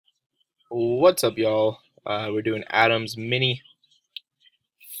What's up, y'all? We're doing Adam's mini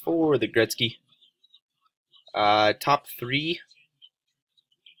for the Gretzky. Top three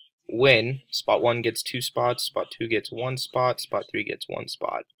win. Spot one gets 2 spots. Spot two gets 1 spot. Spot three gets 1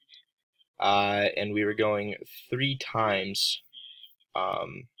 spot. And we were going 3 times.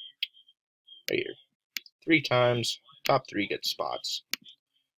 Right here. 3 times. Top three gets spots.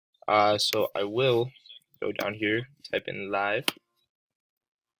 So I will go down here, type in live.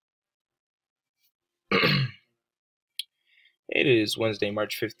 It is Wednesday,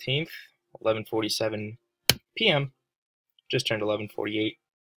 March 15th, 11:47 p.m. Just turned 11:48.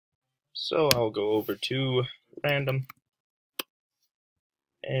 So I'll go over to random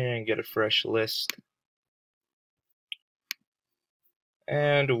and get a fresh list.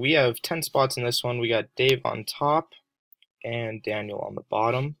 And we have 10 spots in this one. We got Dave on top and Daniel on the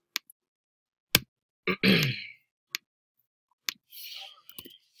bottom.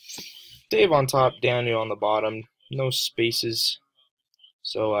 Dave on top, Daniel on the bottom. No spaces.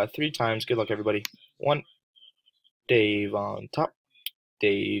 So 3 times. Good luck, everybody. 1. Dave on top.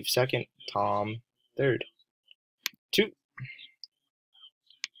 Dave second. Tom third. 2.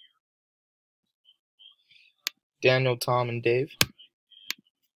 Daniel, Tom, and Dave.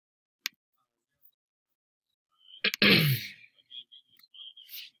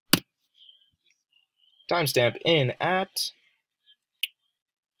 Timestamp in at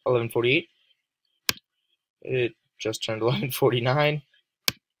 11:48. It just turned 11:49.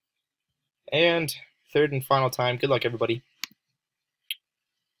 And third and final time. Good luck, everybody.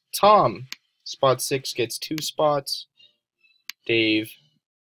 Tom, spot 6 gets 2 spots. Dave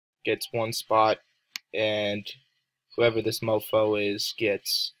gets 1 spot. And whoever this mofo is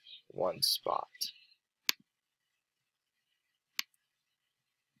gets 1 spot.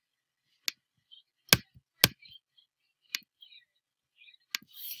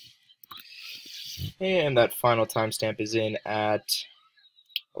 And that final timestamp is in at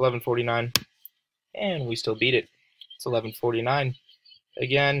 11:49. And we still beat it. It's 11:49.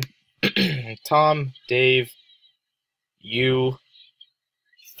 Again, Tom, Dave, you,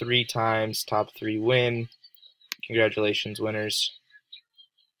 3 times, top 3 win. Congratulations, winners.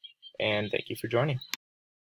 And thank you for joining.